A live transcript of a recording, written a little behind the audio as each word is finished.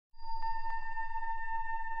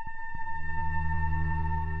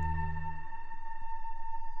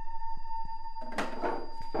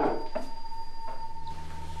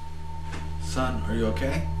Son, are you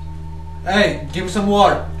okay? Hey, give me some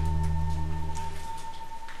water.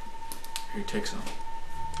 Here, take some.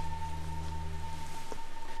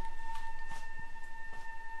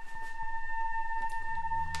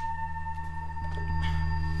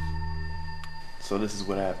 So this is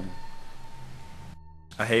what happened.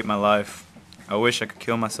 I hate my life. I wish I could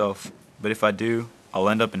kill myself, but if I do, I'll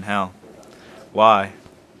end up in hell. Why?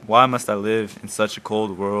 Why must I live in such a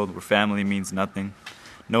cold world where family means nothing?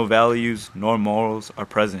 No values nor morals are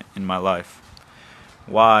present in my life.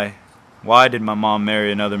 Why? Why did my mom marry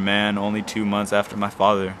another man only 2 months after my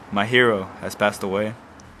father, my hero, has passed away?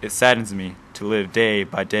 It saddens me to live day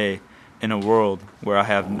by day in a world where I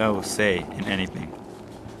have no say in anything.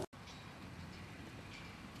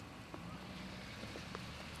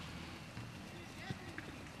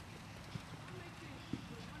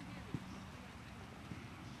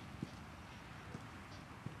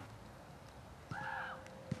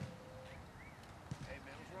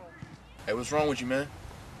 Hey, what's wrong with you, man?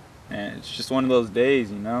 And it's just one of those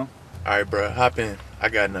days, you know? Alright, bro, hop in. I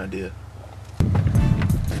got an idea.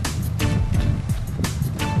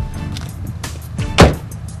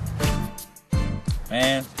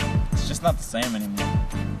 Man, it's just not the same anymore.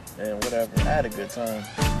 Man, whatever. I had a good time.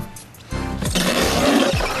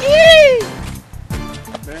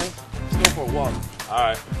 Man, let's go for a walk.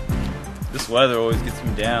 Alright. This weather always gets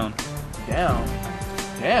me down. Down?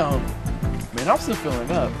 Down? Man, I'm still filling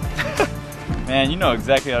up. Man, you know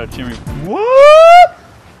exactly how to cheer me. What?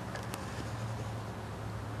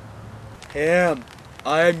 Ham,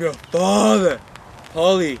 I am your father.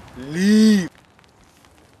 Polly, leave.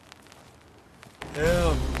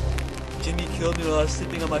 Ham, Jimmy killed me while I was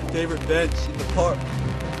sitting on my favorite bench in the park.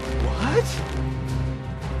 What?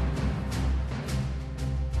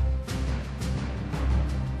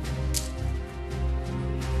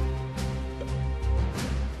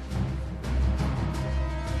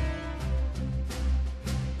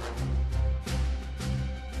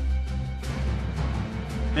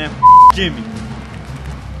 Man, Jimmy.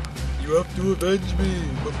 You have to avenge me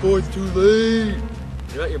before it's too late.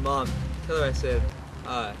 You're not your mom. Tell her I said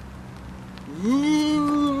hi.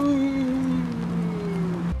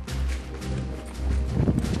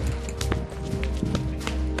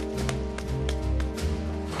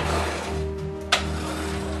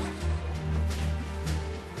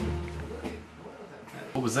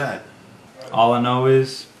 What was that? All I know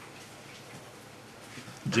is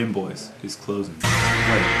Gym Boys is closing.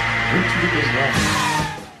 Wait, where did you get those glasses?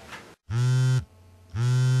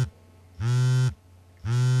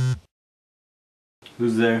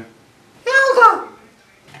 Who's there? Yalda!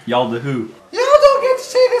 Y'all the who? Y'all don't get to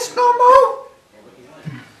see this no more.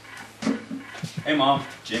 Hey Mom,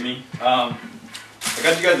 Jimmy. I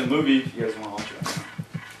got you guys a movie if you guys want to watch it.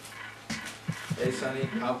 Hey Sonny,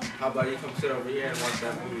 how about you come sit over here and watch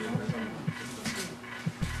that movie?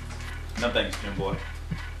 No thanks, Jim Boy.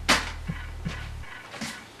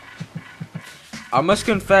 I must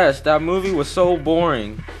confess, that movie was so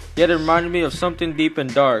boring, yet it reminded me of something deep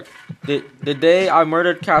and dark. The day I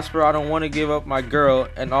murdered Casper, I don't want to give up my girl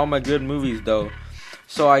and all my good movies though.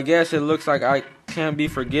 So I guess it looks like I can't be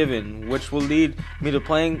forgiven, which will lead me to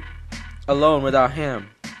playing alone without Ham.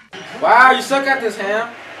 Wow, you suck at this,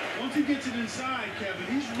 Ham. Once he gets it inside, Kevin,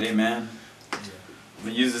 he's Hey man, I'm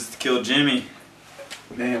gonna use this to kill Jimmy.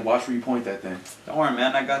 Man, watch where you point that thing. Don't worry,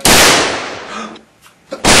 man. I got this.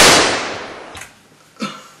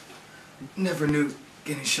 Never knew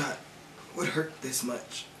getting shot would hurt this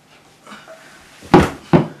much.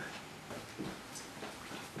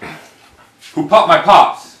 Who popped my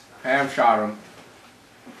pops? Ham shot him.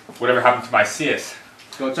 Whatever happened to my sis?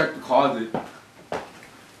 Go check the closet.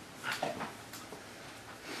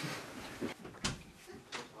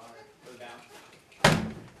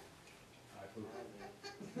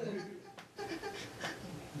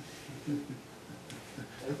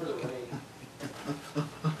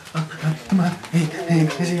 Come on, hey,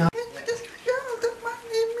 is he on?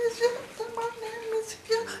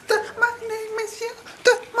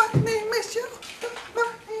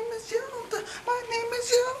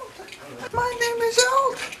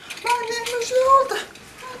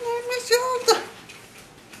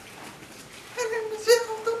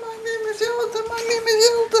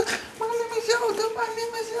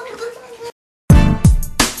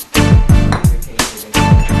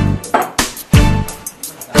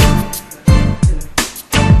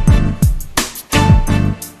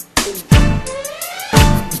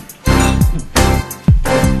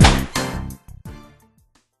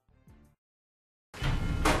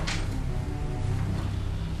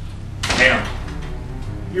 Damn.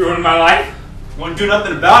 You ruined my life? Want to do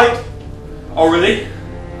nothing about it? Oh, really?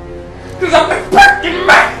 'Cause I'm a fucking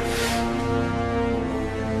man!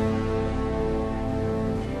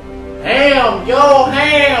 Ham, yo,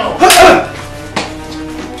 ham!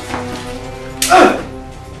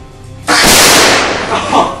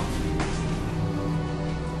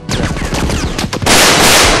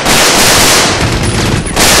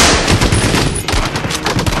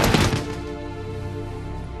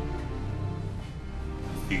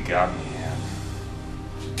 You got me, Ham.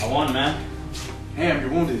 I won, man. Ham,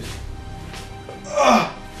 you're wounded.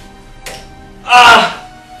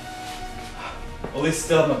 At least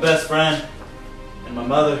still have my best friend and my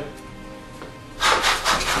mother.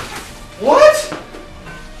 What?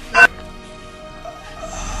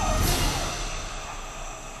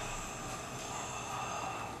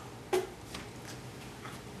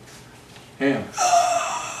 Ham.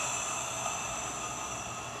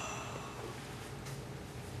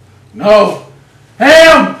 No!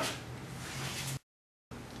 Ham!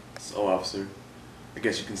 So, officer, I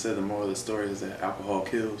guess you can say the moral of the story is that alcohol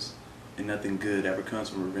kills, and nothing good ever comes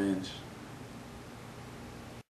from revenge.